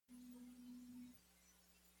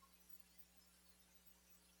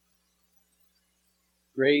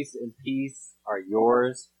Grace and peace are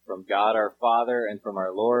yours from God our Father and from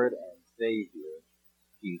our Lord and Savior,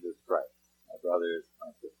 Jesus Christ. My brothers,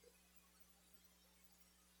 my sisters.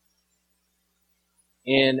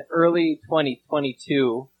 In early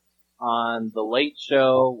 2022, on The Late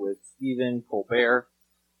Show with Stephen Colbert,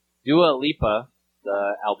 Dua Lipa,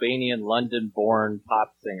 the Albanian London-born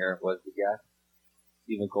pop singer, was the guest.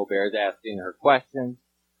 Stephen Colbert is asking her questions,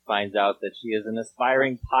 finds out that she is an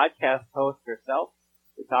aspiring podcast host herself.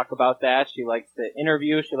 We talk about that. She likes to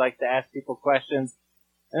interview. She likes to ask people questions.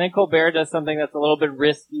 And then Colbert does something that's a little bit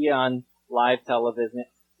risky on live television.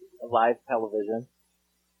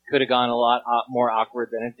 Could have gone a lot more awkward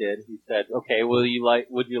than it did. He said, okay, would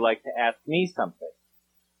you like to ask me something?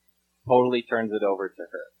 Totally turns it over to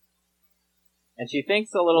her. And she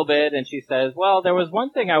thinks a little bit and she says, well, there was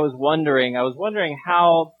one thing I was wondering. I was wondering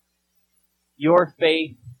how your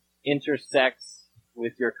faith intersects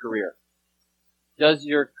with your career. Does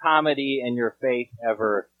your comedy and your faith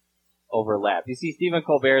ever overlap? You see, Stephen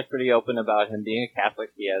Colbert is pretty open about him being a Catholic.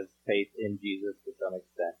 He has faith in Jesus to some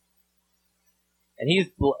extent. And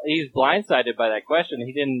he's blindsided by that question.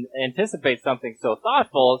 He didn't anticipate something so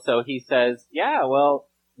thoughtful, so he says, yeah, well,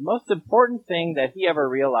 the most important thing that he ever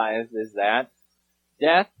realized is that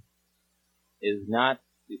death is not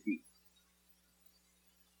defeat.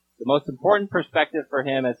 The most important perspective for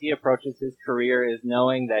him as he approaches his career is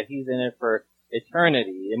knowing that he's in it for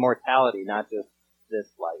eternity, immortality, not just this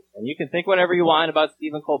life. And you can think whatever you want about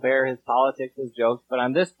Stephen Colbert, his politics, his jokes, but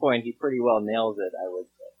on this point, he pretty well nails it, I would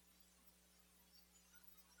say.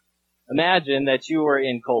 Imagine that you were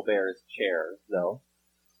in Colbert's chair, though,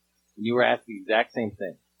 and you were asked the exact same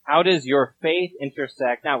thing. How does your faith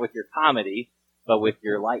intersect, not with your comedy, but with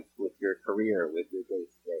your life, with your career, with your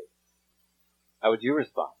day-to-day? How would you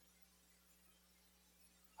respond?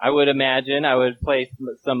 I would imagine I would place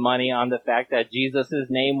some money on the fact that Jesus'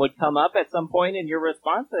 name would come up at some point in your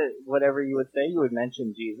response. Whatever you would say, you would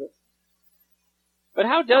mention Jesus. But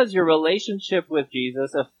how does your relationship with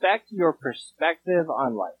Jesus affect your perspective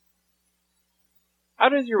on life? How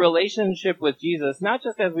does your relationship with Jesus, not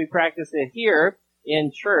just as we practice it here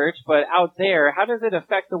in church, but out there, how does it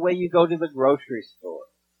affect the way you go to the grocery store?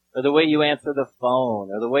 Or the way you answer the phone?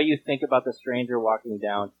 Or the way you think about the stranger walking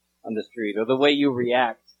down on the street? Or the way you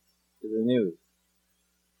react to the news?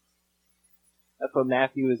 That's what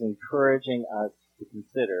Matthew is encouraging us to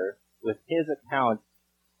consider with his account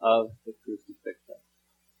of the crucifixion.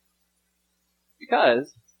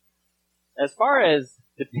 Because, as far as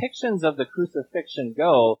depictions of the crucifixion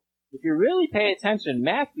go, if you really pay attention,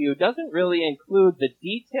 Matthew doesn't really include the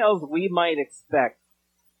details we might expect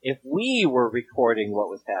if we were recording what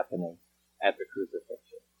was happening at the crucifixion.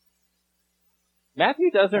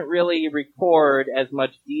 Matthew doesn't really record as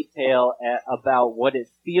much detail about what it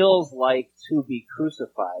feels like to be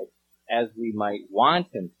crucified as we might want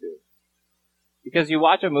him to. Because you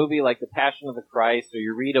watch a movie like The Passion of the Christ, or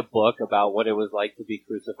you read a book about what it was like to be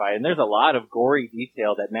crucified, and there's a lot of gory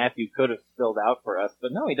detail that Matthew could have spilled out for us,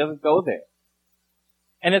 but no, he doesn't go there.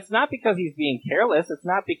 And it's not because he's being careless, it's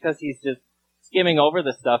not because he's just skimming over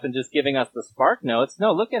the stuff and just giving us the spark notes.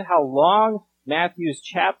 No, look at how long Matthew's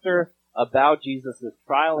chapter about Jesus'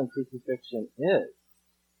 trial and crucifixion is.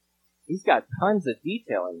 He's got tons of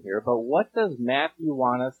detail in here, but what does Matthew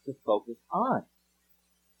want us to focus on?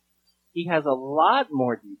 He has a lot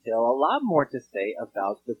more detail, a lot more to say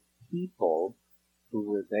about the people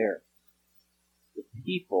who were there. The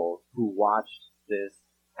people who watched this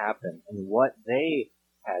happen and what they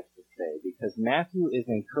had to say. Because Matthew is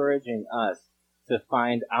encouraging us to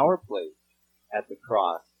find our place at the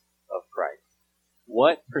cross of Christ.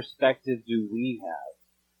 What perspective do we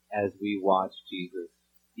have as we watch Jesus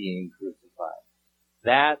being crucified?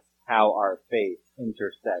 That's how our faith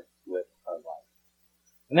intersects with our life.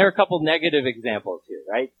 And there are a couple negative examples here,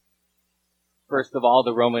 right? First of all,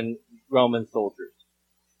 the Roman soldiers.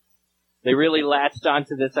 They really latched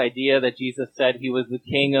onto this idea that Jesus said he was the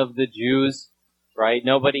king of the Jews, right?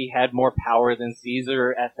 Nobody had more power than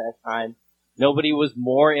Caesar at that time. Nobody was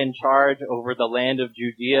more in charge over the land of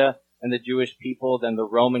Judea and the Jewish people than the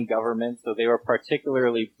Roman government, so they were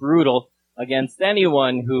particularly brutal against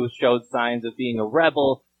anyone who showed signs of being a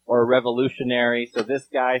rebel or a revolutionary. So this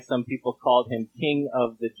guy, some people called him King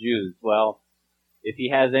of the Jews. Well, if he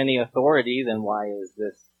has any authority, then why is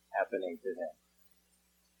this happening to him?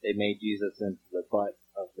 They made Jesus into the butt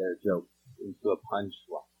of their jokes, into a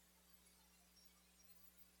punchline.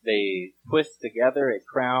 They twist together a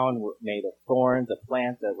crown made of thorns, a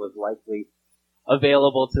plant that was likely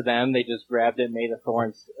available to them. They just grabbed it, made a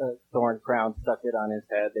thorn crown, stuck it on his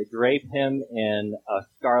head. They drape him in a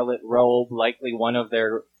scarlet robe, likely one of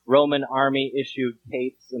their Roman army issued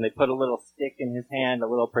capes, and they put a little stick in his hand, a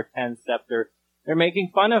little pretend scepter. They're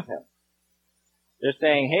making fun of him. They're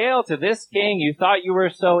saying, "Hail to this king. You thought you were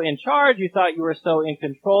so in charge. You thought you were so in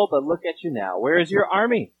control, but look at you now. Where is your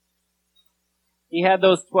army?" He had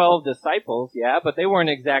those 12 disciples, yeah, but they weren't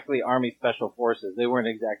exactly Army Special Forces. They weren't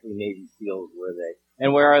exactly Navy SEALs, were they?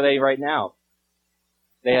 And where are they right now?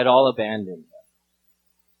 They had all abandoned him.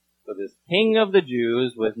 So this king of the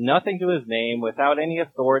Jews, with nothing to his name, without any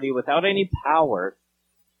authority, without any power,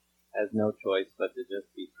 has no choice but to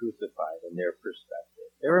just be crucified in their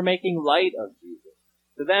perspective. They were making light of Jesus.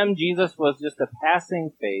 To them, Jesus was just a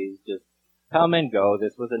passing phase, just come and go.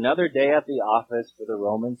 This was another day at the office for the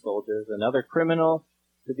Roman soldiers, another criminal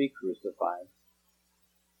to be crucified.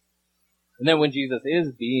 And then when Jesus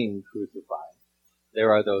is being crucified,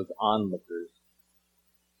 there are those onlookers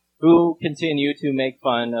who continue to make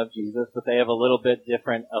fun of Jesus, but they have a little bit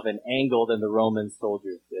different of an angle than the Roman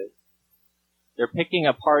soldiers did. They're picking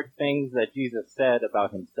apart things that Jesus said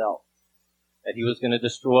about himself, that he was going to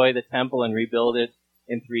destroy the temple and rebuild it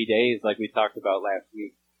in 3 days, like we talked about last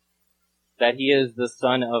week, that he is the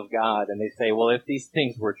Son of God. And they say, well, if these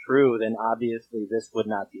things were true, then obviously this would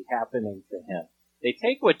not be happening to him. They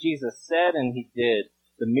take what Jesus said and he did,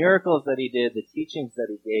 the miracles that he did, the teachings that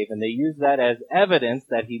he gave, and they use that as evidence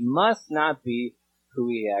that he must not be who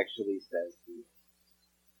he actually says he is.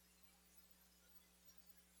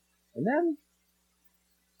 And then,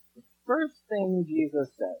 the first thing Jesus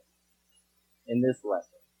says in this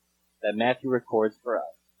lesson that Matthew records for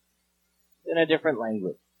us, in a different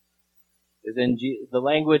language, is in the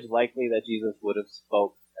language likely that Jesus would have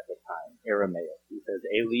spoke at the time, Aramaic. He says,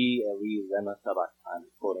 Eli, Eli, lema sabachthani,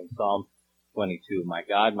 quoting Psalm 22, my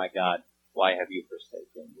God, why have you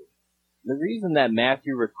forsaken me? The reason that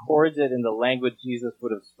Matthew records it in the language Jesus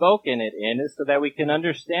would have spoken it in is so that we can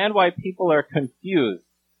understand why people are confused.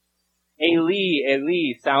 Eli,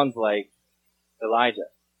 Eli sounds like Elijah.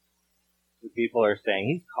 The people are saying,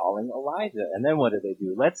 he's calling Elijah. And then what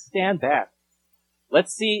do? Let's stand back.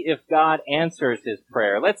 Let's see if God answers his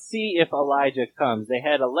prayer. Let's see if Elijah comes. They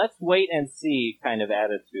had a let's wait and see kind of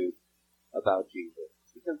attitude about Jesus.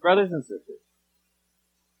 Because brothers and sisters,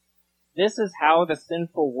 this is how the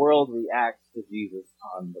sinful world reacts to Jesus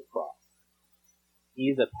on the cross.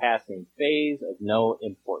 He's a passing phase of no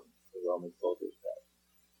importance, the Roman soldiers said.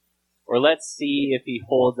 Or let's see if he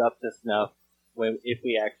holds up to snuff if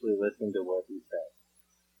we actually listen to what he says.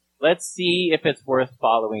 Let's see if it's worth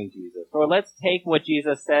following Jesus. Or let's take what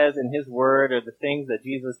Jesus says in his word or the things that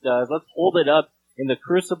Jesus does. Let's hold it up in the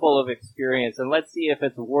crucible of experience and let's see if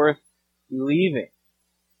it's worth believing.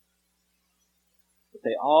 But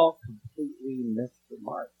they all completely miss the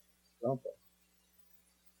mark, don't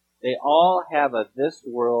they? They all have a this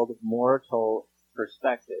world mortal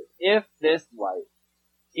perspective. If this life,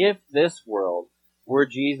 if this world were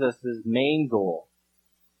Jesus' main goal,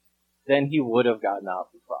 then he would have gotten off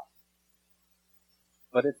the cross.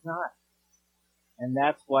 But it's not. And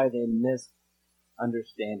that's why they miss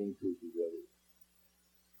understanding who he really is.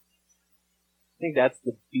 I think that's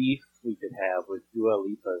the beef we could have with Dua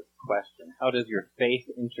Lipa's question. How does your faith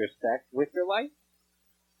intersect with your life?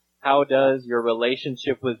 How does your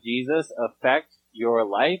relationship with Jesus affect your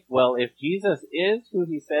life? Well, if Jesus is who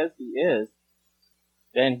he says he is,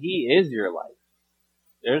 then he is your life.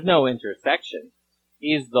 There's no intersection.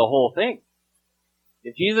 He's the whole thing.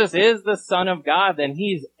 If Jesus is the Son of God, then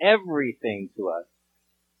he's everything to us.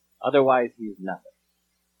 Otherwise, he's nothing.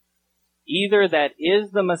 Either that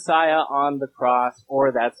is the Messiah on the cross,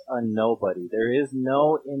 or that's a nobody. There is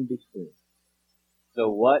no in between. So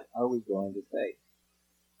what are we going to say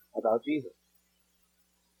about Jesus?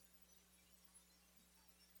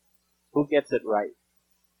 Who gets it right?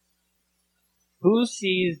 Who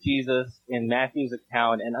sees Jesus in Matthew's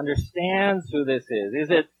account and understands who this is? Is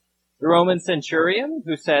it the Roman centurion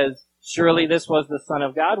who says, surely this was the Son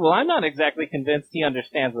of God? Well, I'm not exactly convinced he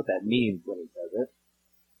understands what that means when he says it.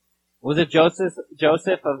 Was it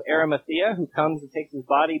Joseph of Arimathea who comes and takes his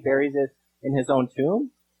body, buries it in his own tomb?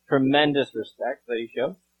 Tremendous respect that he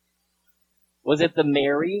showed. Was it the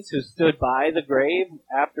Marys who stood by the grave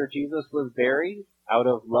after Jesus was buried out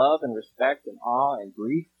of love and respect and awe and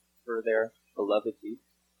grief for their beloved Jesus?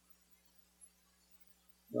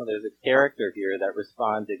 No, there's a character here that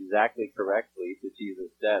responds exactly correctly to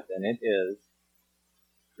Jesus' death, and it is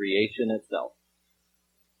creation itself.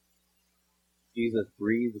 Jesus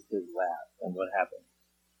breathes his last, and what happens?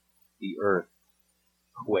 The earth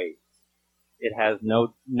quakes. It has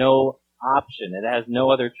no option. It has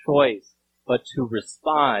no other choice but to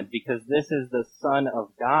respond, because this is the Son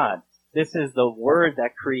of God. This is the Word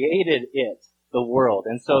that created it. the world.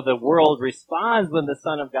 And so the world responds when the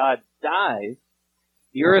Son of God dies.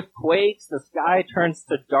 The earth quakes, the sky turns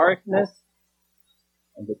to darkness,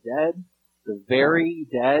 and the dead, the very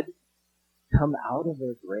dead, come out of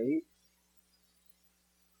their graves.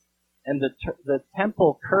 And the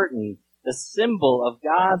temple curtain, the symbol of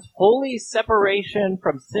God's holy separation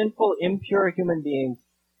from sinful, impure human beings,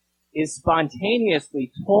 is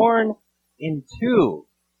spontaneously torn in two,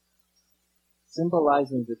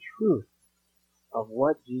 symbolizing the truth of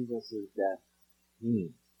what Jesus' death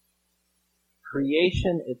means.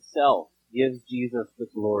 Creation itself gives Jesus the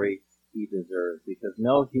glory he deserves because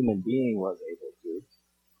no human being was able to.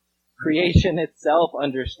 Creation itself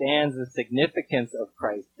understands the significance of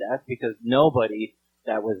Christ's death because nobody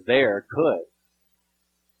that was there could.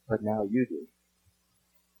 But now you do.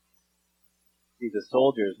 See, the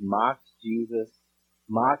soldiers mocked Jesus,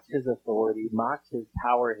 mocked his authority, mocked his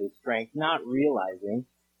power, his strength, not realizing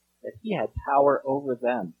that he had power over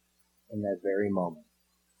them in that very moment.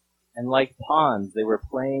 And like pawns, they were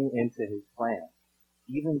playing into his plan,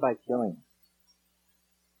 even by killing him.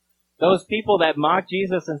 Those people that mocked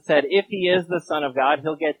Jesus and said, if he is the Son of God,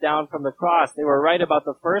 he'll get down from the cross. They were right about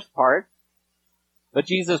the first part, but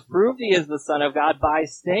Jesus proved he is the Son of God by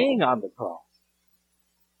staying on the cross.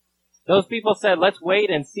 Those people said, let's wait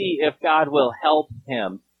and see if God will help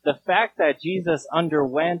him. The fact that Jesus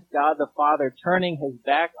underwent God the Father turning his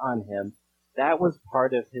back on him, that was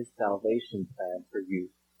part of his salvation plan for you.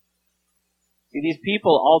 See, these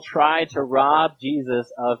people all tried to rob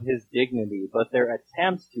Jesus of his dignity, but their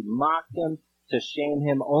attempts to mock him, to shame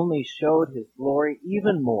him, only showed his glory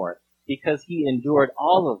even more because he endured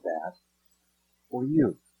all of that for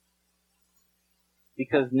you.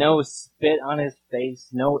 Because no spit on his face,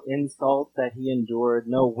 no insult that he endured,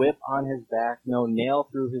 no whip on his back, no nail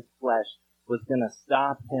through his flesh was going to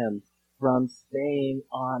stop him from staying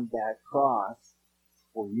on that cross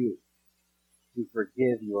for you, to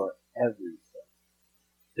forgive your every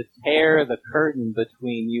sin, to tear the curtain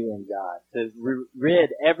between you and God, to rid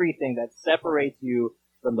everything that separates you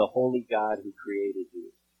from the holy God who created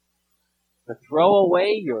you, to throw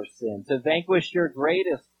away your sin, to vanquish your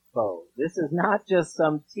greatest foe. This is not just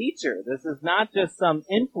some teacher. This is not just some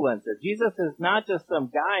influencer. Jesus is not just some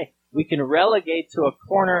guy we can relegate to a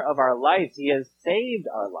corner of our lives. He has saved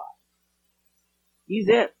our lives. He's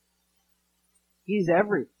it. He's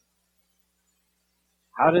everything.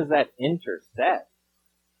 How does that intersect?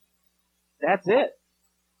 That's it.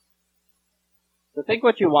 So think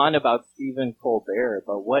what you want about Stephen Colbert,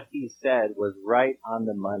 but what he said was right on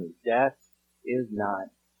the money. Death is not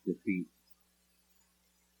defeat.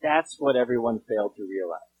 That's what everyone failed to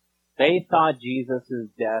realize. They thought Jesus'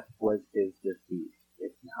 death was his defeat.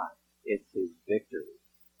 It's not. It's his victory.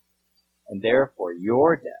 And therefore,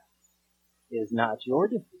 your death is not your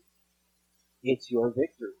defeat. It's your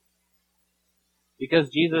victory. Because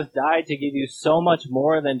Jesus died to give you so much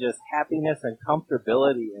more than just happiness and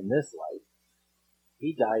comfortability in this life.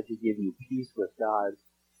 He died to give you peace with God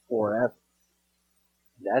forever.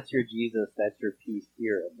 That's your Jesus. That's your peace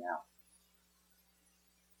here and now.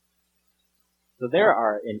 So there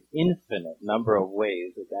are an infinite number of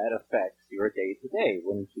ways that affects your day-to-day,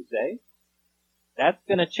 wouldn't you say? That's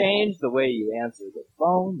going to change the way you answer the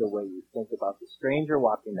phone, the way you think about the stranger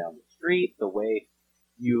walking down the street, the way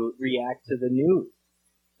you react to the news.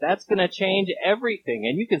 That's going to change everything,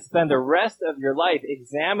 and you can spend the rest of your life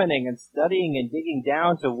examining and studying and digging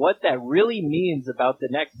down to what that really means about the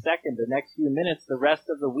next second, the next few minutes, the rest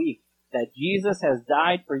of the week, that Jesus has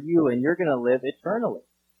died for you and you're going to live eternally.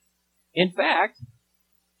 In fact,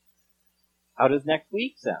 how does next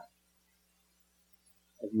week sound?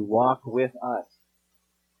 As you walk with us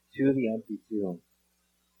to the empty tomb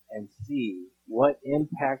and see what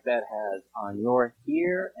impact that has on your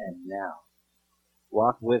here and now.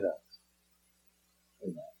 Walk with us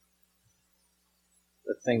in that.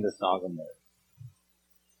 Let's sing the Song of Mary.